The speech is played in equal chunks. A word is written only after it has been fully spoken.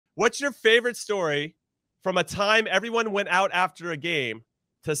What's your favorite story from a time everyone went out after a game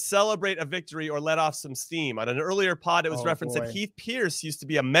to celebrate a victory or let off some steam? On an earlier pod, it was referenced that Heath Pearce used to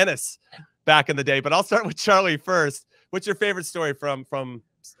be a menace back in the day. But I'll start with Charlie first. What's your favorite story from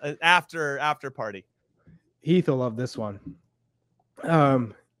an after party? Heath will love this one.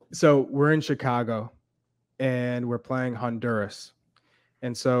 So we're in Chicago and we're playing Honduras.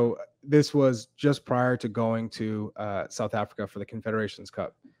 And so this was just prior to going to South Africa for the Confederations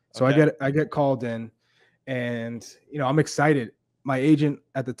Cup. So I get called in, and I'm excited. My agent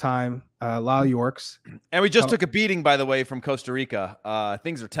at the time, Lyle Yorks, and we just took a beating, by the way, from Costa Rica.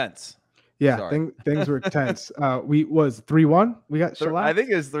 Things are tense. Yeah, things were tense. We was 3-1. We got shellacked. I think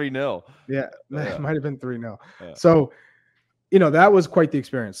it was 3-0. Yeah, it might have been 3-0. Yeah. So, that was quite the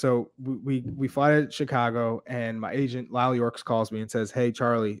experience. So we fly to Chicago, and my agent Lyle Yorks calls me and says, "Hey,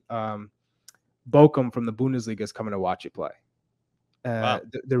 Charlie, Bochum from the Bundesliga is coming to watch you play. Wow.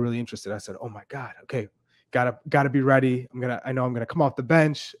 They're really interested." I said, "Oh my God, okay, gotta be ready. I know I'm gonna come off the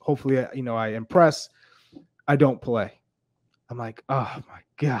bench. Hopefully, I impress. I don't play." I'm like, "Oh my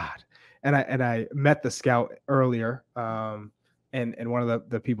God." And I met the scout earlier, and one of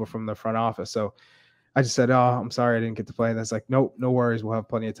the people from the front office. So I just said, "Oh, I'm sorry I didn't get to play." And that's like, "No worries. We'll have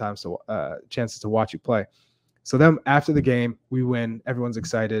plenty of time, so chances to watch you play." So then after the game, we win. Everyone's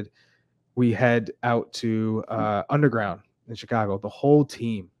excited. We head out to Underground in Chicago, the whole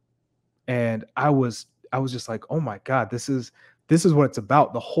team, and I was just like, "Oh my God, this is what it's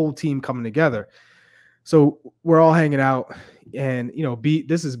about." The whole team coming together. So we're all hanging out, and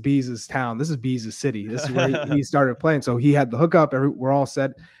this is Bees' town. This is Bees' city. This is where he started playing. So he had the hookup. We're all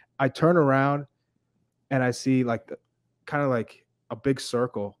set. I turn around, and I see kind of like a big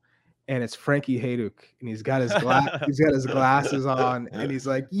circle, and it's Frankie Hayduk, and he's got his glasses on, and he's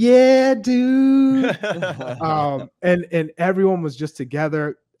like, "Yeah, dude." And everyone was just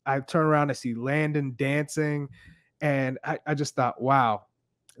together. I turn around, I see Landon dancing, and I just thought, wow,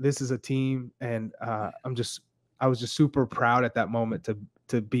 this is a team, and I was just super proud at that moment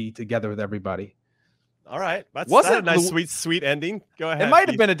to be together with everybody. All right, that's a nice, sweet ending. Go ahead. It might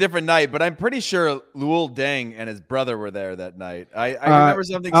have been a different night, but I'm pretty sure Luol Deng and his brother were there that night. I remember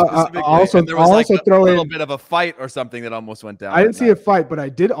something specifically. There was a little bit of a fight or something that almost went down. I didn't see a fight, but I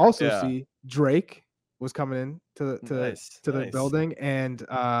did also see Drake was coming in to the building, and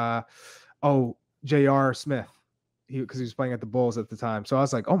J.R. Smith, because he was playing at the Bulls at the time. So I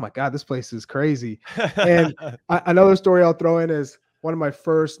was like, "Oh my God, this place is crazy." And another story I'll throw in is one of my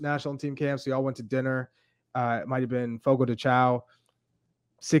first national team camps. We all went to dinner. It might have been Fogo de Chao,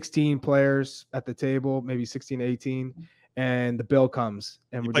 16 players at the table, maybe 16, 18. And the bill comes,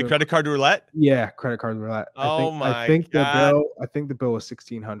 and we play credit card roulette. Yeah, credit card roulette. I think the bill was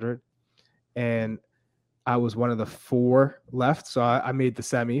 $1,600, and I was one of the 4 left, so I made the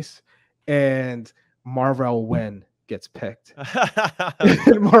semis, and Marvell Wynn gets picked.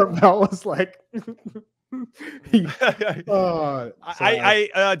 And Marvell was like, I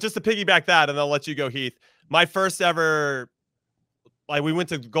just to piggyback that, and I'll let you go, Heath. My first ever, we went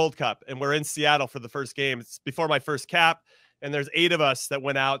to Gold Cup, and we're in Seattle for the first game. It's before my first cap, and there's 8 of us that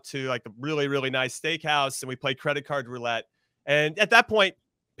went out to a really, really nice steakhouse, and we played credit card roulette. And at that point,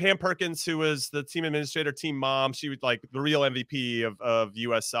 Pam Perkins, who was the team administrator, team mom, she was like the real MVP of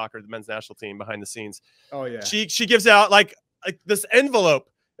U.S. soccer, the men's national team behind the scenes. Oh yeah. She gives out like this envelope.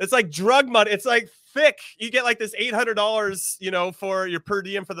 It's like drug money. It's like thick. You get like this $800, for your per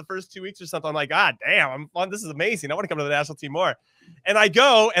diem for the first 2 weeks or something. I'm like, God damn, this is amazing. I want to come to the national team more. And I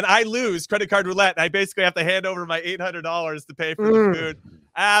go and I lose credit card roulette, and I basically have to hand over my $800 to pay for the food.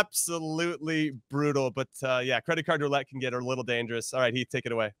 Absolutely brutal. But credit card roulette can get a little dangerous. All right, Heath, take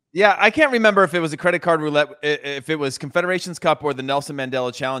it away. Yeah, I can't remember if it was a credit card roulette, if it was Confederations Cup or the Nelson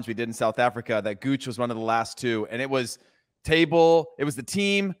Mandela Challenge we did in South Africa. That Gooch was one of the last 2, and it was the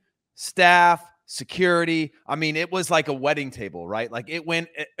team, staff, security. I mean, it was like a wedding table, right? Like it went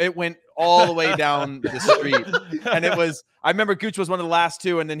all the way down the street. And I remember Gooch was one of the last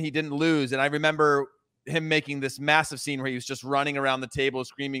 2, and then he didn't lose. And I remember him making this massive scene where he was just running around the table,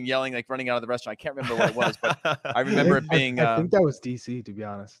 screaming, yelling, like running out of the restaurant. I can't remember what it was, but I remember it being. I think that was DC, to be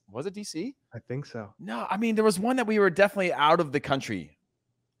honest. Was it DC? I think so. No, I mean, there was one that we were definitely out of the country.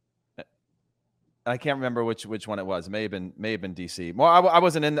 I can't remember which one it was. It may have been DC. Well, I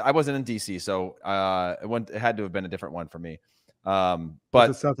wasn't in DC, so it had to have been a different one for me. But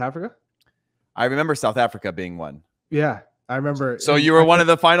was it South Africa? I remember South Africa being one. Yeah, I remember. So you were one of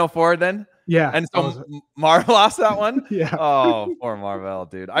the final 4 then? Yeah. And so Marv lost that one? Yeah. Oh, poor Marvell,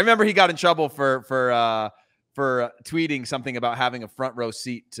 dude. I remember he got in trouble for for tweeting something about having a front row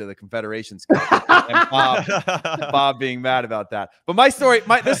seat to the Confederations Cup, and Bob being mad about that. But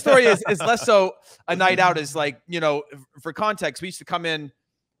this story is less so a night out. Is like, you know, for context, we used to come in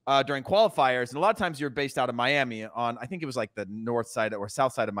during qualifiers, and a lot of times you're based out of Miami on, I think it was like the north side or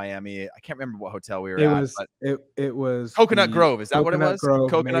south side of Miami. I can't remember what hotel we were at. It was Coconut Grove. Is that what it was?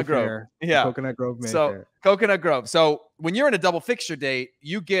 Coconut Grove. Yeah. Coconut Grove. So Coconut Grove. So when you're in a double fixture date,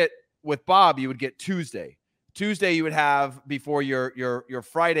 you get with Bob, you would get Tuesday. Tuesday you would have before your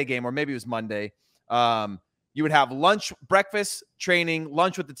Friday game, or maybe it was Monday. You would have lunch, breakfast, training,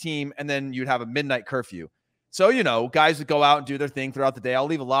 lunch with the team, and then you'd have a midnight curfew. So, you know, guys would go out and do their thing throughout the day. I'll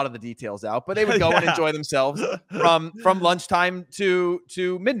leave a lot of the details out, but they would go and enjoy themselves from lunchtime to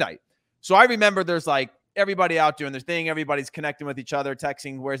midnight. So I remember there's like everybody out doing their thing. Everybody's connecting with each other,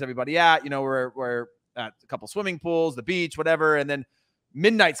 texting, where's everybody at? You know, we're at a couple swimming pools, the beach, whatever. And then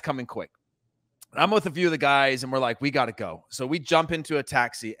midnight's coming quick. I'm with a few of the guys and we're like, we got to go. So we jump into a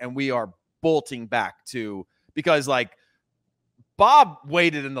taxi and we are bolting back because like Bob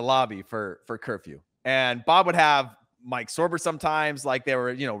waited in the lobby for curfew. And Bob would have Mike Sorber sometimes, like they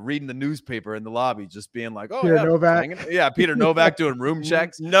were, you know, reading the newspaper in the lobby, just being like, "Oh, Peter Novak. Peter Novak doing room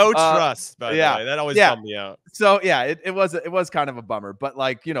checks." No trust, by the way. That always bummed me out. So yeah, it was kind of a bummer, but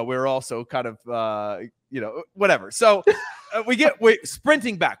like, you know, we were also kind of you know, whatever. So we're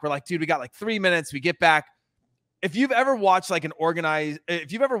sprinting back. We're like, dude, we got like 3 minutes. We get back. If you've ever watched like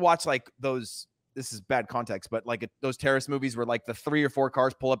those. This is bad context, but like those terrorist movies where like the 3 or 4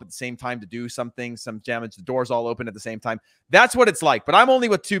 cars pull up at the same time to do something, some damage, the doors all open at the same time. That's what it's like. But I'm only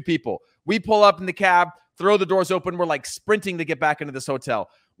with 2 people. We pull up in the cab, throw the doors open. We're like sprinting to get back into this hotel.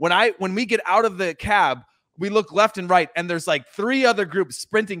 When we get out of the cab, we look left and right, and there's like 3 other groups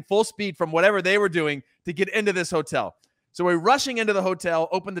sprinting full speed from whatever they were doing to get into this hotel. So we're rushing into the hotel,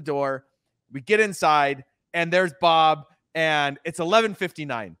 open the door, we get inside, and there's Bob, and it's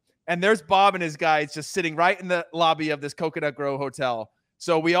 11:59. And there's Bob and his guys just sitting right in the lobby of this Coconut Grove hotel.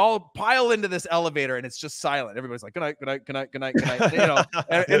 So we all pile into this elevator and it's just silent. Everybody's like, good night, good night, good night, good night, good night. You know,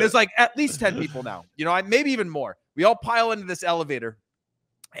 and it's like at least 10 people now, you know, maybe even more. We all pile into this elevator.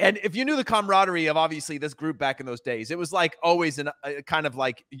 And if you knew the camaraderie of obviously this group back in those days, it was like always a kind of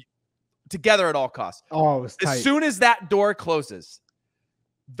like together at all costs. Oh, it was tight. As soon as that door closes,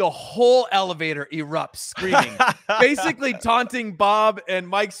 the whole elevator erupts screaming, basically taunting Bob and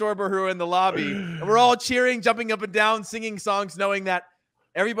Mike Sorber, who are in the lobby. And we're all cheering, jumping up and down, singing songs, knowing that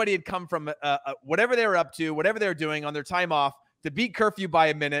everybody had come from whatever they were up to, whatever they were doing on their time off, to beat curfew by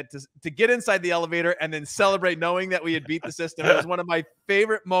a minute, to get inside the elevator and then celebrate knowing that we had beat the system. It was one of my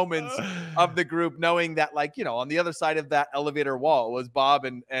favorite moments of the group, knowing that, like, you know, on the other side of that elevator wall was Bob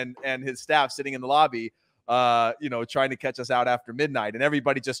and his staff sitting in the lobby, you know, trying to catch us out after midnight, and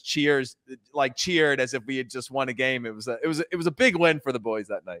everybody just cheered as if we had just won a game. It was a big win for the boys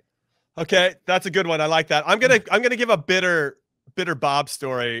that night. Okay, that's a good one. I like that. I'm gonna give a bitter Bob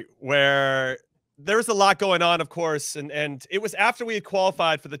story where there was a lot going on, of course, and it was after we had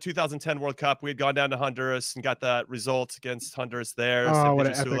qualified for the 2010 World Cup. We had gone down to Honduras and got that result against Honduras there. Oh, what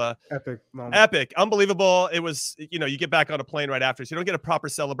an epic moment. Epic, unbelievable. It was, you know, you get back on a plane right after, so you don't get a proper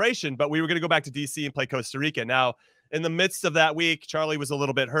celebration, but we were going to go back to DC and play Costa Rica. Now, in the midst of that week, Charlie was a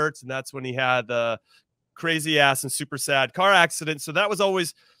little bit hurt, and that's when he had the crazy ass and super sad car accident. So that was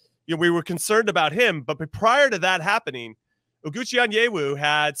always, you know, we were concerned about him. But prior to that happening, USWNT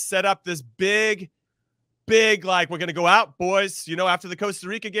had set up this big, like, we're going to go out, boys, you know, after the Costa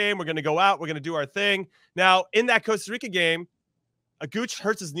Rica game, we're going to go out, we're going to do our thing. Now, in that Costa Rica game, Gooch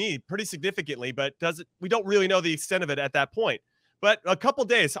hurts his knee pretty significantly, but we don't really know the extent of it at that point. But a couple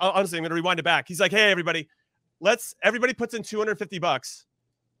days, honestly, I'm going to rewind it back. He's like, hey, everybody puts in $250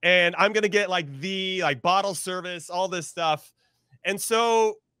 and I'm going to get like bottle service, all this stuff. And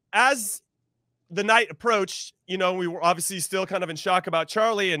so as the night approached, you know, we were obviously still kind of in shock about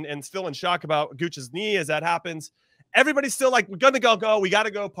Charlie and still in shock about Gooch's knee as that happens. Everybody's still like, we're going to go. We got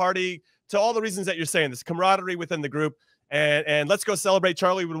to go party, to all the reasons that you're saying, this camaraderie within the group. And let's go celebrate.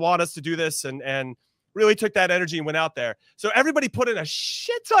 Charlie would want us to do this, and really took that energy and went out there. So everybody put in a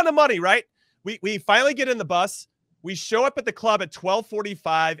shit ton of money, right? We finally get in the bus. We show up at the club at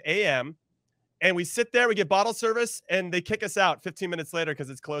 12:45 a.m. and we sit there, we get bottle service, and they kick us out 15 minutes later because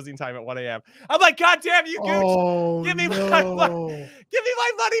it's closing time at 1 a.m. I'm like, God damn you, Gooch. Oh, give me my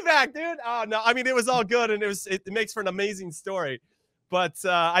money back, dude. Oh, no. I mean, it was all good, and it makes for an amazing story. But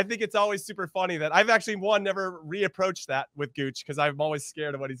I think it's always super funny that I've actually never reapproached that with Gooch because I'm always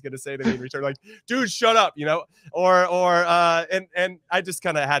scared of what he's going to say to me in return. Like, dude, shut up, you know, and I just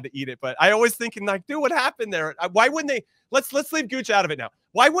kind of had to eat it. But I always thinking like, dude, what happened there? Why wouldn't they? Let's leave Gooch out of it now.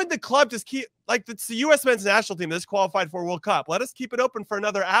 Why wouldn't the club just keep like it's the U.S. men's national team that's qualified for World Cup? Let us keep it open for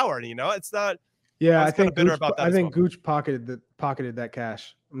another hour. You know, it's not. Yeah, I think bitter about that. I think Gooch pocketed that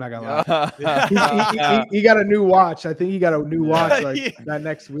cash. I'm not gonna lie. he got a new watch. I think he got a new watch like that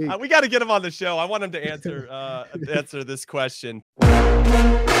next week. We got to get him on the show. I want him to answer this question.